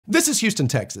This is Houston,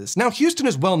 Texas. Now, Houston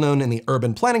is well known in the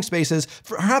urban planning spaces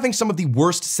for having some of the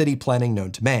worst city planning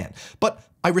known to man. But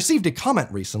I received a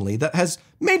comment recently that has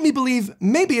made me believe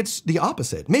maybe it's the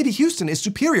opposite. Maybe Houston is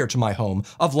superior to my home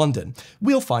of London.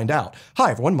 We'll find out.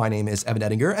 Hi everyone, my name is Evan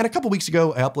Edinger, and a couple weeks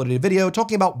ago I uploaded a video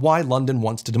talking about why London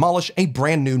wants to demolish a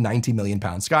brand new 90 million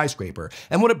pound skyscraper.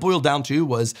 And what it boiled down to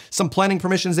was some planning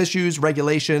permissions issues,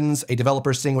 regulations, a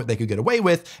developer seeing what they could get away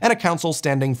with, and a council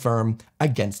standing firm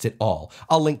against it all.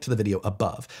 I'll link to the video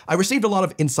above. I received a lot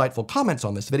of insightful comments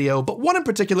on this video, but one in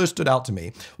particular stood out to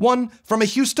me. One from a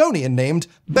Houstonian named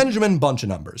Benjamin Bunch of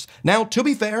Numbers. Now, to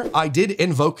be fair, I did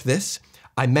invoke this.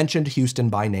 I mentioned Houston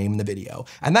by name in the video,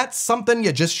 and that's something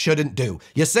you just shouldn't do.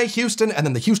 You say Houston, and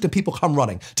then the Houston people come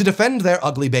running to defend their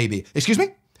ugly baby. Excuse me?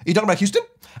 Are you talking about Houston?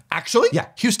 Actually, yeah,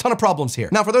 huge ton of problems here.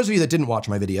 Now, for those of you that didn't watch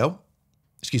my video,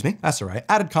 excuse me, that's all right.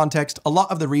 Added context, a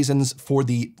lot of the reasons for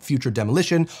the future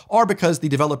demolition are because the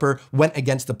developer went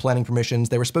against the planning permissions.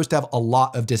 They were supposed to have a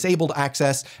lot of disabled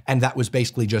access, and that was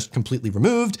basically just completely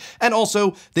removed. And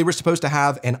also, they were supposed to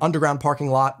have an underground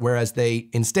parking lot, whereas they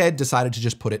instead decided to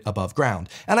just put it above ground.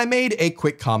 And I made a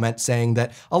quick comment saying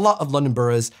that a lot of London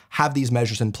boroughs have these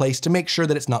measures in place to make sure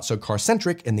that it's not so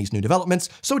car-centric in these new developments,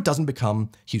 so it doesn't become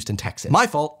Houston, Texas. My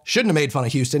fault, shouldn't have made fun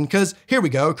of Houston, because here we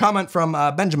go, comment from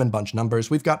Benjamin Bunch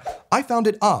Numbers. We've got, I found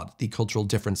it odd, the cultural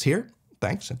difference here.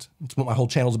 Thanks, it's what my whole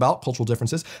channel's about, cultural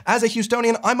differences. As a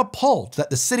Houstonian, I'm appalled that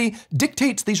the city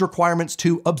dictates these requirements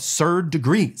to absurd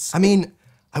degrees. I mean,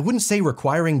 I wouldn't say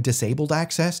requiring disabled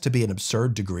access to be an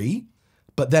absurd degree,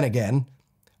 but then again,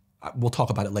 we'll talk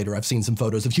about it later. I've seen some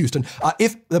photos of Houston.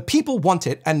 If the people want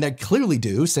it, and they clearly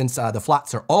do, since the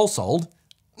flats are all sold,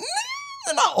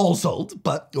 they're not all sold,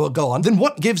 but we'll go on. Then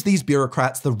what gives these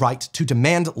bureaucrats the right to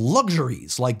demand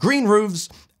luxuries like green roofs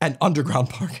and underground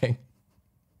parking?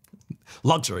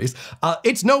 Luxuries.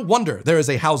 It's no wonder there is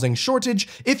a housing shortage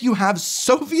if you have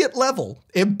Soviet-level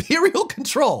imperial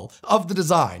control of the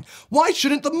design. Why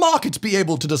shouldn't the market be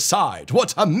able to decide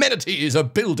what amenities a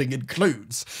building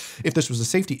includes? If this was a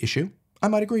safety issue, I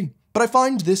might agree. But I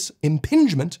find this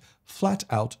impingement flat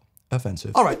out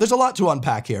offensive. All right, there's a lot to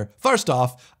unpack here. First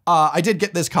off, I did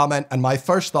get this comment, and my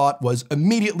first thought was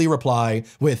immediately reply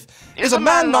with, "Is a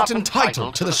man not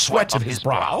entitled to the sweat of his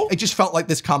brow?" It just felt like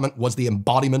this comment was the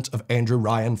embodiment of Andrew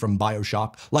Ryan from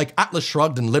BioShock, like Atlas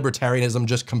Shrugged and libertarianism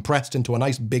just compressed into a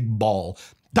nice big ball.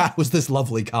 That was this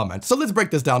lovely comment. So let's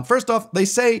break this down. First off, they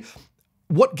say,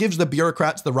 what gives the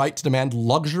bureaucrats the right to demand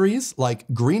luxuries like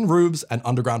green roofs and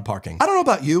underground parking? I don't know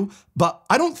about you, but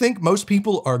I don't think most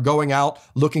people are going out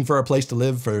looking for a place to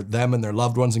live for them and their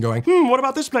loved ones and going, what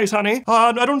about this place, honey?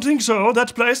 I don't think so.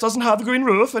 That place doesn't have a green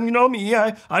roof, and you know me,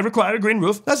 I require a green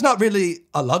roof. That's not really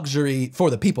a luxury for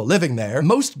the people living there.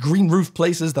 Most green roof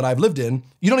places that I've lived in,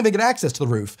 you don't even get access to the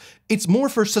roof. It's more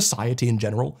for society in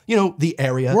general, you know, the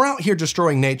area. We're out here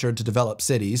destroying nature to develop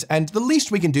cities, and the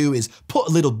least we can do is put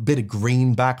a little bit of green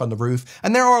back on the roof.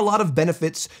 And there are a lot of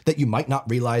benefits that you might not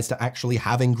realize to actually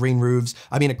having green roofs.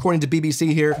 I mean, according to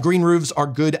BBC here, green roofs are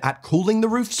good at cooling the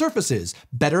roof surfaces,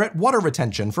 better at water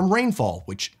retention from rainfall,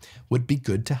 which would be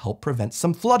good to help prevent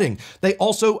some flooding. They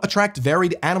also attract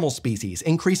varied animal species,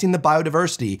 increasing the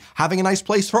biodiversity, having a nice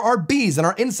place for our bees and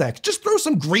our insects. Just throw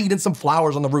some green and some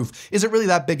flowers on the roof. Is it really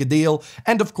that big a deal?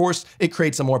 And of course, it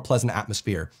creates a more pleasant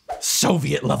atmosphere.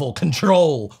 Soviet level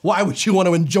control. Why would you want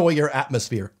to enjoy your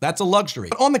atmosphere? That's a luxury.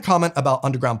 But on the comment about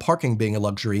underground parking being a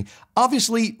luxury,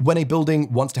 obviously when a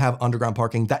building wants to have underground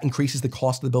parking, that increases the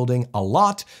cost of the building a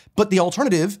lot, but the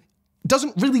alternative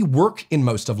doesn't really work in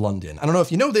most of London. I don't know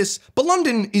if you know this, but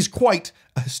London is quite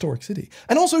a historic city.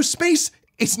 And also space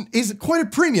is quite a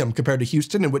premium compared to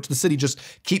Houston, in which the city just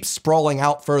keeps sprawling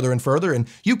out further and further, and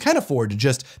you can afford to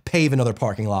just pave another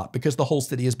parking lot because the whole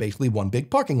city is basically one big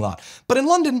parking lot. But in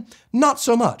London, not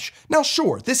so much. Now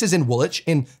sure, this is in Woolwich,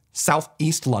 in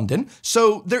Southeast London,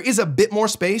 so there is a bit more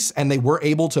space, and they were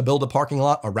able to build a parking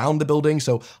lot around the building,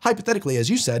 so hypothetically, as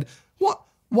you said,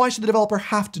 why should the developer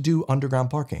have to do underground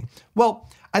parking? Well,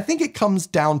 I think it comes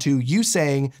down to you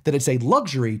saying that it's a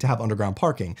luxury to have underground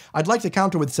parking. I'd like to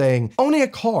counter with saying owning a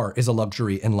car is a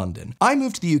luxury in London. I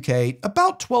moved to the UK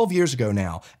about 12 years ago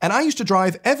now, and I used to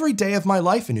drive every day of my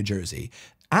life in New Jersey.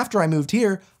 After I moved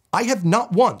here, I have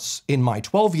not once in my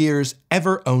 12 years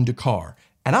ever owned a car.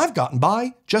 And I've gotten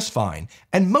by just fine.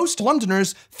 And most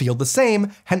Londoners feel the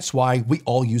same, hence why we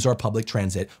all use our public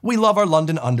transit. We love our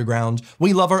London Underground,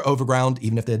 we love our Overground,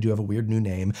 even if they do have a weird new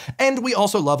name, and we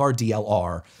also love our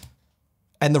DLR,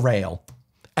 and the rail,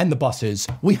 and the buses.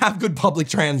 We have good public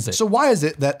transit. So why is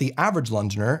it that the average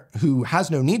Londoner who has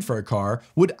no need for a car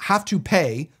would have to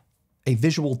pay a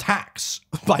visual tax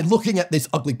by looking at this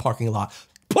ugly parking lot?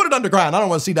 Put it underground. I don't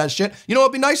want to see that shit. You know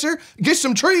what'd be nicer? Get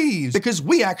some trees. Because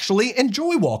we actually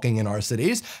enjoy walking in our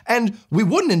cities, and we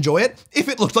wouldn't enjoy it if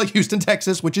it looked like Houston,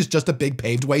 Texas, which is just a big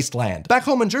paved wasteland. Back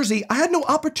home in Jersey, I had no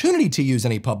opportunity to use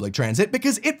any public transit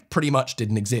because it pretty much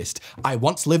didn't exist. I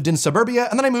once lived in suburbia,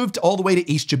 and then I moved all the way to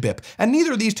East Jabip, and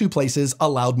neither of these two places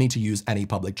allowed me to use any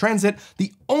public transit.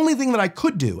 The only thing that I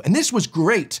could do, and this was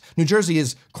great, New Jersey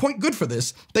is quite good for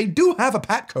this, they do have a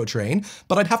Patco train,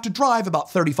 but I'd have to drive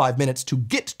about 35 minutes to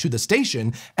get to the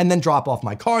station and then drop off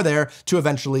my car there to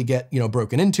eventually get,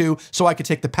 broken into so I could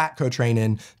take the Patco train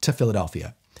in to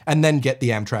Philadelphia and then get the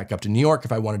Amtrak up to New York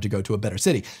if I wanted to go to a better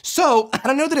city. So,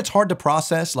 and I know that it's hard to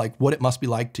process like what it must be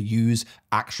like to use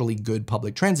actually good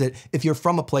public transit if you're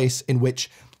from a place in which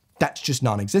that's just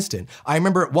non-existent. I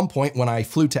remember at one point when I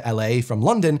flew to LA from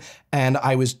London and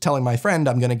I was telling my friend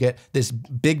I'm gonna get this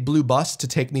big blue bus to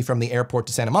take me from the airport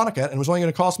to Santa Monica and it was only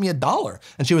gonna cost me $1.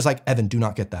 And she was like, Evan, do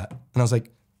not get that. And I was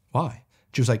like, why?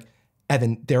 She was like,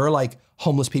 Evan, there are like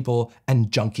homeless people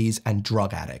and junkies and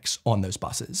drug addicts on those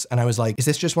buses. And I was like, is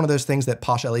this just one of those things that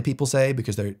posh LA people say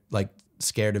because they're like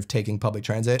scared of taking public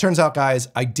transit? Turns out, guys,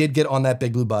 I did get on that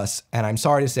big blue bus, and I'm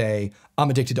sorry to say, I'm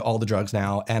addicted to all the drugs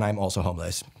now, and I'm also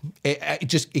homeless.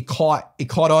 It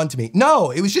caught on to me.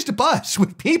 No, it was just a bus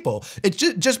with people. It's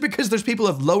just because there's people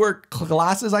of lower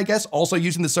classes, I guess, also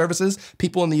using the services,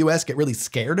 people in the US get really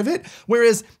scared of it.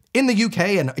 Whereas in the UK,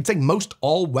 and I'd say most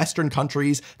all Western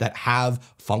countries that have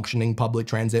functioning public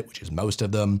transit, which is most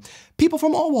of them, people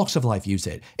from all walks of life use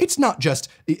it. It's not just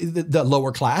the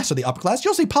lower class or the upper class.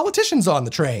 You'll see politicians on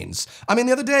the trains. I mean,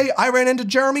 the other day, I ran into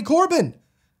Jeremy Corbyn.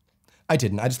 I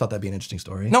didn't, I just thought that'd be an interesting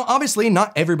story. Now, obviously,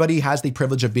 not everybody has the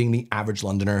privilege of being the average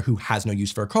Londoner who has no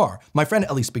use for a car. My friend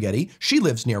Ellie Spaghetti, she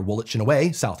lives near Woolwich and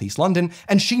Away, southeast London,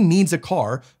 and she needs a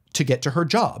car to get to her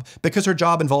job because her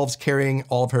job involves carrying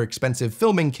all of her expensive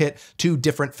filming kit to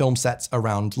different film sets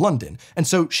around London. And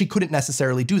so she couldn't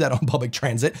necessarily do that on public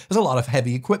transit. There's a lot of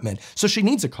heavy equipment. So she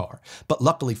needs a car. But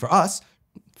luckily for us,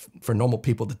 for normal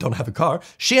people that don't have a car,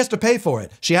 she has to pay for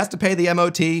it. She has to pay the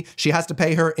MOT, she has to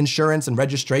pay her insurance and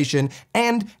registration,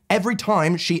 and every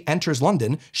time she enters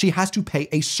London, she has to pay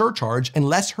a surcharge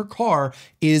unless her car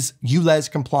is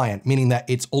ULEZ compliant, meaning that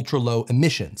it's ultra low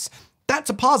emissions. That's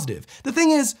a positive. The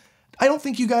thing is, I don't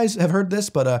think you guys have heard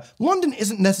this, but London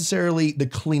isn't necessarily the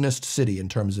cleanest city in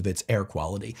terms of its air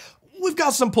quality. We've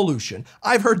got some pollution.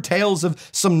 I've heard tales of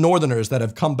some northerners that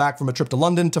have come back from a trip to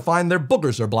London to find their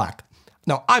boogers are black.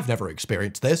 Now, I've never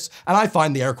experienced this, and I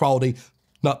find the air quality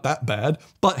not that bad,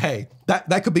 but hey,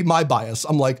 that could be my bias.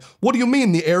 I'm like, what do you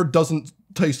mean the air doesn't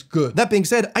taste good? That being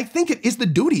said, I think it is the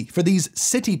duty for these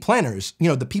city planners,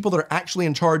 the people that are actually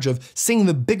in charge of seeing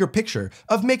the bigger picture,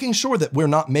 of making sure that we're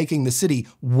not making the city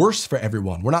worse for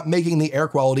everyone. We're not making the air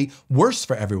quality worse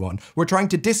for everyone. We're trying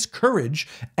to discourage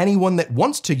anyone that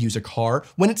wants to use a car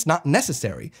when it's not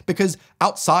necessary. Because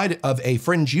outside of a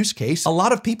fringe use case, a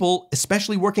lot of people,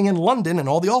 especially working in London and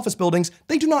all the office buildings,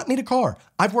 they do not need a car.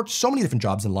 I've worked so many different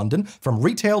jobs in London, from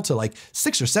retail to like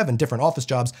 6 or 7 different office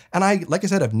jobs. And like I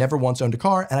said, I've never once owned a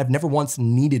car, and I've never once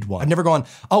needed one. I've never gone,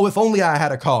 oh, if only I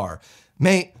had a car.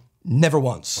 Mate, never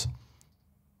once.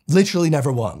 Literally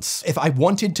never once. If I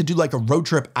wanted to do like a road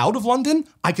trip out of London,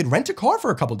 I could rent a car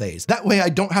for a couple days. That way I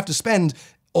don't have to spend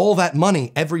all that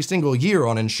money every single year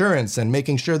on insurance and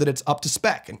making sure that it's up to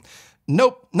spec. And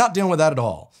nope, not dealing with that at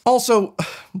all. Also,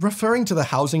 referring to the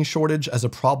housing shortage as a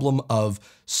problem of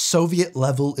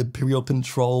Soviet-level imperial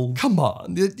control, come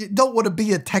on, you don't want to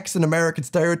be a Texan-American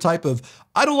stereotype of,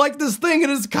 I don't like this thing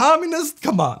and it's communist.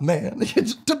 Come on, man,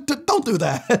 don't do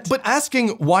that. But asking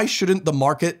why shouldn't the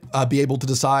market be able to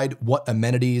decide what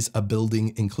amenities a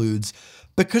building includes?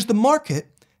 Because the market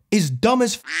is dumb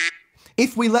as f.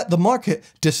 If we let the market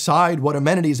decide what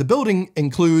amenities a building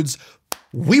includes,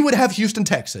 we would have Houston,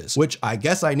 Texas, which I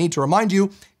guess I need to remind you,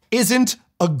 isn't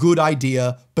a good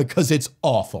idea because it's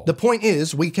awful. The point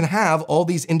is, we can have all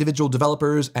these individual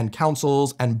developers and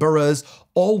councils and boroughs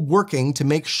all working to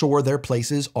make sure their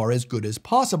places are as good as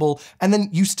possible. And then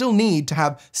you still need to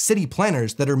have city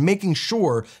planners that are making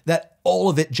sure that all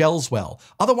of it gels well.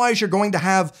 Otherwise, you're going to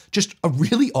have just a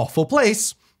really awful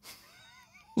place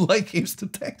like Houston,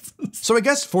 Texas. So I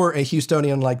guess for a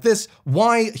Houstonian like this,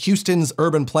 why Houston's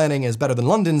urban planning is better than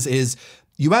London's is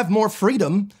you have more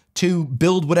freedom to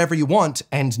build whatever you want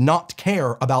and not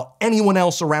care about anyone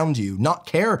else around you, not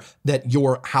care that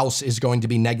your house is going to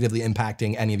be negatively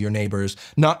impacting any of your neighbors,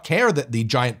 not care that the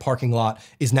giant parking lot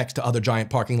is next to other giant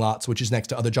parking lots, which is next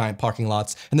to other giant parking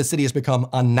lots, and the city has become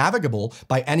unnavigable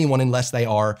by anyone unless they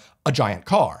are a giant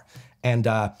car. And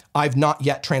I've not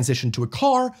yet transitioned to a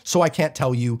car, so I can't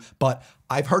tell you, but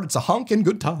I've heard it's a honkin'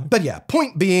 good time. But yeah,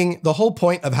 point being, the whole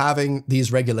point of having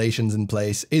these regulations in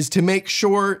place is to make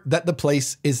sure that the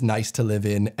place is nice to live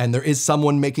in, and there is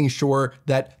someone making sure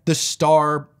that the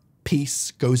star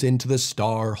piece goes into the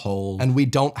star hole, and we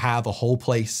don't have a whole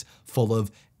place full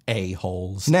of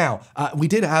a-holes. Now, we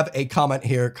did have a comment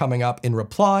here coming up in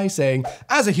reply saying,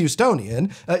 as a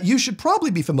Houstonian, you should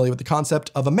probably be familiar with the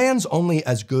concept of a man's only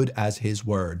as good as his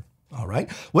word. All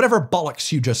right, whatever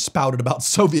bollocks you just spouted about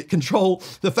Soviet control,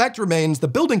 the fact remains the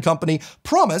building company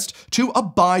promised to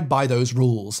abide by those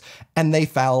rules, and they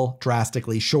fell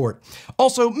drastically short.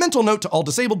 Also, mental note to all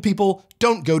disabled people,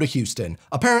 don't go to Houston.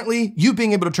 Apparently, you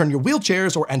being able to turn your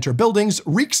wheelchairs or enter buildings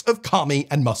reeks of commie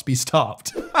and must be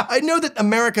stopped. I know that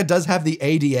America does have the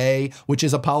ADA, which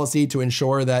is a policy to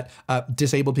ensure that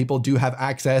disabled people do have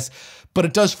access, but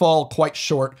it does fall quite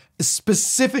short,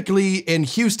 specifically in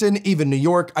Houston, even New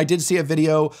York. I did see a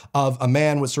video of a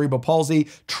man with cerebral palsy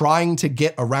trying to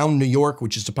get around New York,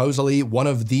 which is supposedly one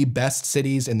of the best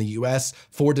cities in the US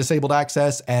for disabled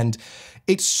access. And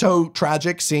it's so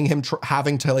tragic seeing him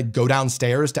having to like go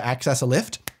downstairs to access a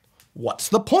lift. What's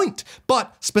the point?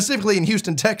 But specifically in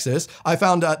Houston, Texas, I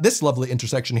found this lovely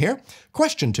intersection here.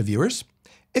 Question to viewers.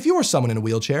 If you were someone in a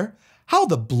wheelchair, how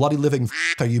the bloody living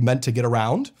are you meant to get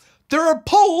around? There are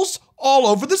poles all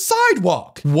over the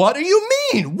sidewalk. What do you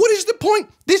mean? What is the point?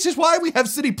 This is why we have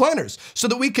city planners, so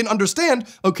that we can understand,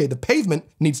 okay, the pavement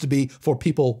needs to be for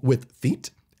people with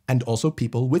feet and also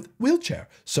people with wheelchair.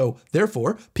 So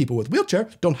therefore, people with wheelchair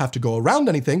don't have to go around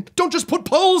anything. Don't just put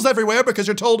poles everywhere because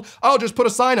you're told, I'll just put a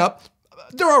sign up.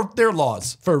 There are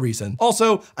laws for a reason.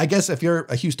 Also, I guess if you're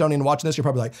a Houstonian watching this, you're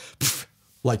probably like, pfft,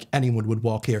 like anyone would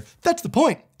walk here. That's the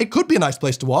point. It could be a nice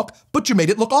place to walk, but you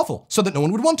made it look awful so that no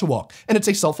one would want to walk. And it's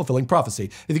a self-fulfilling prophecy.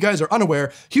 If you guys are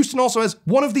unaware, Houston also has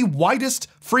one of the widest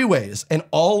freeways in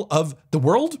all of the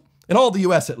world, in all the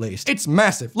US at least. It's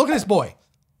massive. Look at this boy.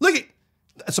 Look at,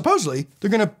 supposedly they're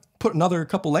gonna put another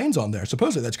couple lanes on there.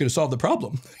 Supposedly that's gonna solve the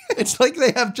problem. It's like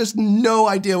they have just no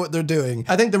idea what they're doing.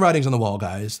 I think the writing's on the wall,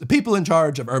 guys. The people in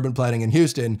charge of urban planning in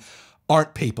Houston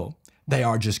aren't people. They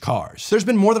are just cars. There's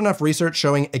been more than enough research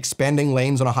showing expanding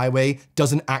lanes on a highway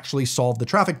doesn't actually solve the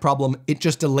traffic problem. It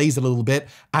just delays it a little bit,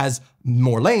 as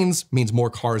more lanes means more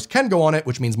cars can go on it,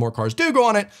 which means more cars do go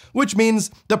on it, which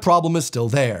means the problem is still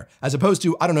there. As opposed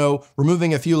to, I don't know,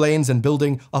 removing a few lanes and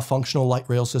building a functional light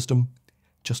rail system.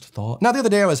 Just a thought. Now, the other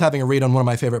day I was having a read on one of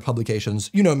my favorite publications.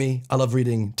 You know me, I love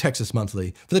reading Texas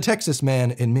Monthly. For the Texas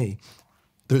man in me.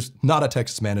 There's not a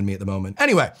Texas man in me at the moment.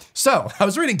 Anyway, so I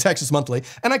was reading Texas Monthly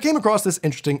and I came across this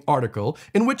interesting article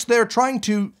in which they're trying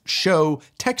to show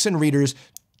Texan readers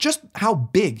just how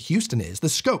big Houston is, the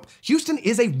scope. Houston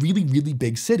is a really, really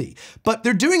big city, but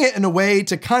they're doing it in a way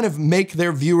to kind of make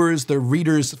their viewers, their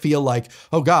readers feel like,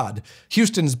 oh God,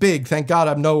 Houston's big, thank God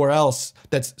I'm nowhere else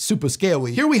that's super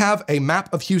scary. Here we have a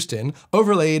map of Houston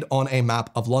overlaid on a map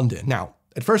of London. Now,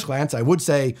 at first glance, I would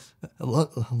say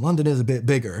London is a bit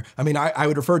bigger. I mean, I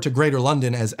would refer to Greater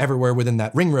London as everywhere within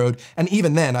that ring road. And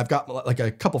even then, I've got like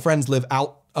a couple friends live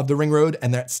out of the ring road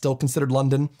and that's still considered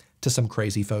London to some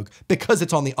crazy folk because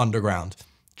it's on the underground.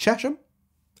 Chesham?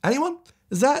 Anyone?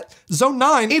 Is that Zone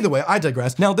 9? Either way, I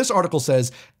digress. Now, this article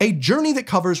says, a journey that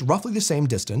covers roughly the same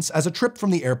distance as a trip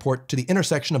from the airport to the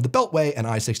intersection of the Beltway and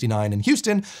I-69 in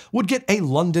Houston would get a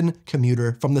London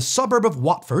commuter from the suburb of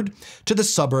Watford to the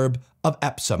suburb of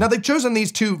Epsom. Now, they've chosen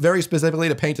these two very specifically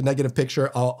to paint a negative picture.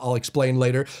 I'll explain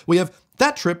later. We have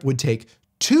that trip would take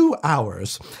 2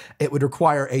 hours. It would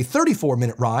require a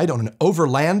 34-minute ride on an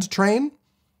overland train.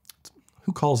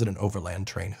 Who calls it an overland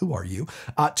train? Who are you?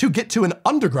 To get to an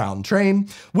underground train,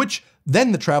 which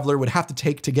then the traveler would have to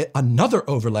take to get another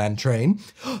overland train,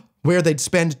 where they'd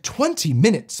spend 20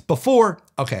 minutes before,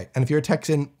 okay, and if you're a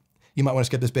Texan, you might want to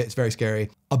skip this bit, it's very scary,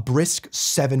 a brisk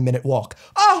 7-minute walk.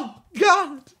 Oh,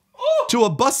 God! Oh. To a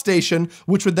bus station,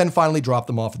 which would then finally drop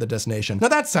them off at the destination. Now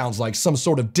that sounds like some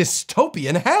sort of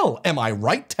dystopian hell. Am I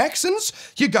right, Texans?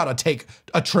 You gotta take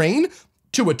a train,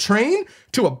 to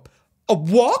a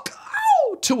walk,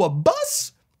 to a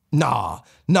bus? Nah,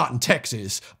 not in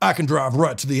Texas. I can drive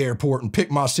right to the airport and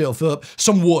pick myself up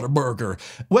some Whataburger.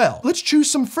 Well, let's choose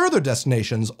some further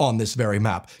destinations on this very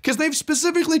map, because they've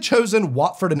specifically chosen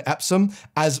Watford and Epsom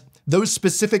as those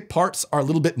specific parts are a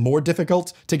little bit more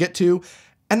difficult to get to.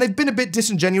 And they've been a bit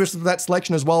disingenuous with that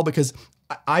selection as well, because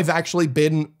I've actually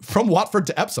been from Watford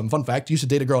to Epsom. Fun fact, used to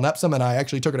date a girl in Epsom and I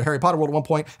actually took her to Harry Potter World at one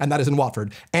point, and that is in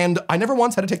Watford. And I never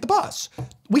once had to take the bus.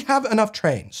 We have enough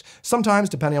trains. Sometimes,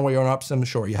 depending on where you're in Epsom,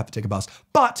 sure, you have to take a bus.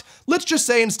 But let's just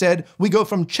say instead, we go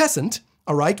from Cheshunt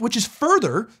all right, which is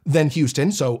further than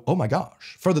Houston. So, oh my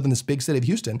gosh, further than this big city of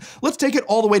Houston. Let's take it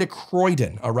all the way to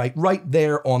Croydon, all right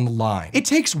there on the line. It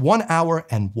takes 1 hour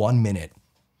and 1 minute.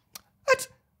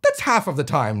 That's half of the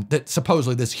time that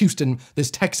supposedly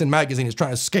this Texan magazine is trying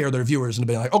to scare their viewers into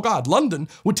being like, oh God, London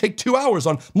would take 2 hours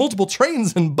on multiple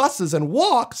trains and buses and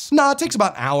walks. Nah, it takes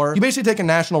about an hour. You basically take a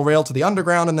national rail to the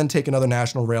underground and then take another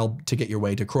national rail to get your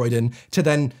way to Croydon, to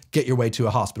then get your way to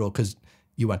a hospital because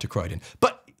you went to Croydon.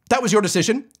 But that was your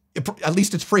decision. At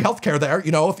least it's free healthcare there.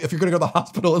 You know, if you're gonna go to the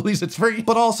hospital, at least it's free.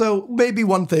 But also, maybe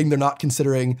one thing they're not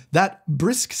considering, that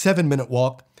brisk 7-minute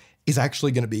walk is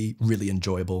actually gonna be really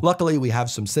enjoyable. Luckily, we have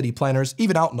some city planners,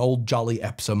 even out in old jolly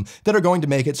Epsom, that are going to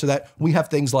make it so that we have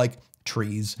things like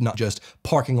trees, not just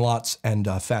parking lots and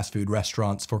fast food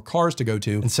restaurants for cars to go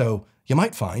to. And so you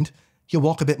might find you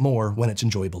walk a bit more when it's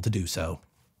enjoyable to do so.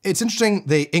 It's interesting,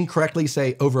 they incorrectly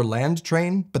say overland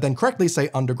train, but then correctly say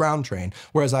underground train,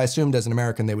 whereas I assumed as an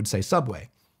American they would say subway,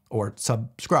 or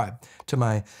subscribe to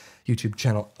my YouTube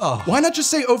channel. Oh, why not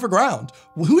just say overground?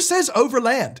 Who says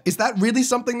overland? Is that really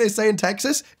something they say in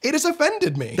Texas? It has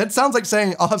offended me. That sounds like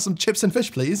saying, I'll have some chips and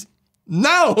fish, please.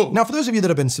 No! Now, for those of you that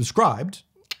have been subscribed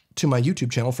to my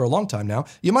YouTube channel for a long time now,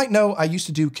 you might know I used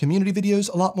to do community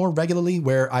videos a lot more regularly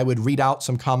where I would read out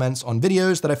some comments on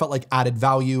videos that I felt like added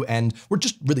value and were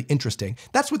just really interesting.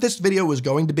 That's what this video was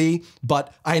going to be,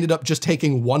 but I ended up just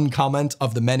taking one comment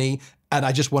of the many and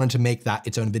I just wanted to make that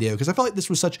its own video because I felt like this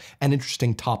was such an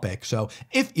interesting topic. So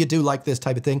if you do like this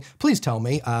type of thing, please tell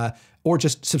me, or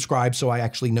just subscribe so I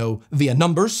actually know via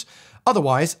numbers.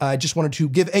 Otherwise, I just wanted to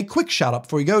give a quick shout out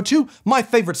before we go to my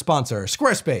favorite sponsor,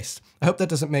 Squarespace. I hope that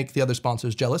doesn't make the other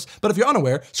sponsors jealous, but if you're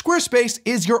unaware, Squarespace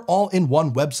is your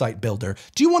all-in-one website builder.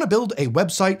 Do you want to build a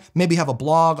website, maybe have a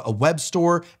blog, a web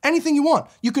store, anything you want?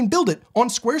 You can build it on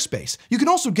Squarespace. You can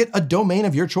also get a domain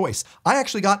of your choice. I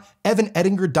actually got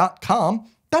evanedinger.com.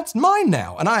 That's mine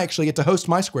now, and I actually get to host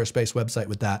my Squarespace website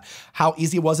with that. How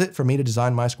easy was it for me to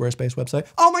design my Squarespace website?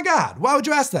 Oh my God, why would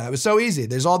you ask that? It was so easy.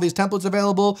 There's all these templates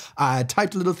available. I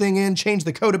typed a little thing in, changed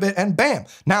the code a bit, and bam,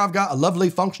 now I've got a lovely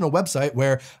functional website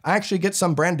where I actually get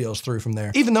some brand deals through from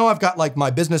there. Even though I've got like my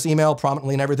business email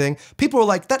prominently and everything, people are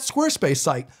like, that Squarespace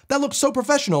site, that looks so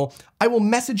professional. I will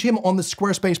message him on the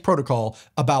Squarespace protocol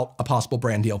about a possible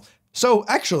brand deal. So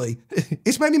actually,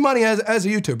 it's made me money as a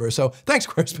YouTuber, so thanks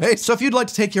Squarespace. So if you'd like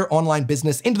to take your online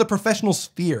business into the professional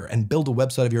sphere and build a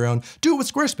website of your own, do it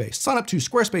with Squarespace. Sign up to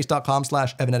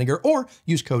squarespace.com/EvanEdinger or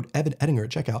use code EvanEdinger at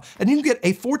checkout, and you can get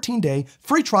a 14-day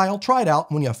free trial. Try it out,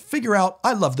 and when you figure out,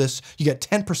 I love this, you get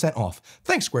 10% off.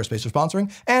 Thanks Squarespace for sponsoring,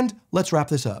 and let's wrap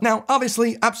this up. Now,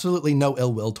 obviously, absolutely no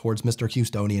ill will towards Mr.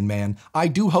 Houstonian man. I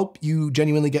do hope you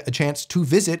genuinely get a chance to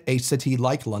visit a city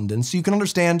like London so you can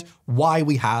understand why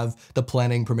we have the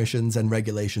planning permissions and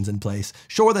regulations in place.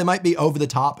 Sure, they might be over the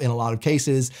top in a lot of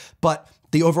cases, but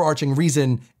the overarching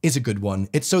reason is a good one.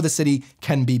 It's so the city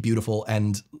can be beautiful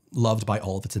and loved by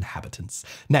all of its inhabitants.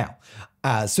 Now,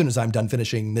 as soon as I'm done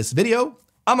finishing this video,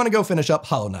 I'm gonna go finish up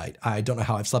Hollow Knight. I don't know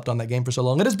how I've slept on that game for so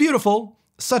long. It is beautiful.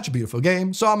 Such a beautiful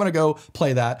game, so I'm gonna go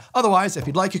play that. Otherwise, if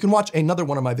you'd like, you can watch another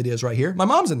one of my videos right here. My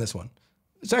mom's in this one.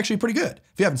 It's actually pretty good.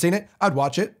 If you haven't seen it, I'd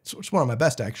watch it. It's one of my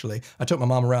best, actually. I took my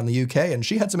mom around the UK and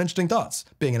she had some interesting thoughts,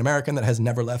 being an American that has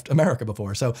never left America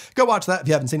before. So go watch that if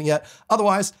you haven't seen it yet.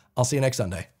 Otherwise, I'll see you next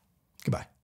Sunday. Goodbye.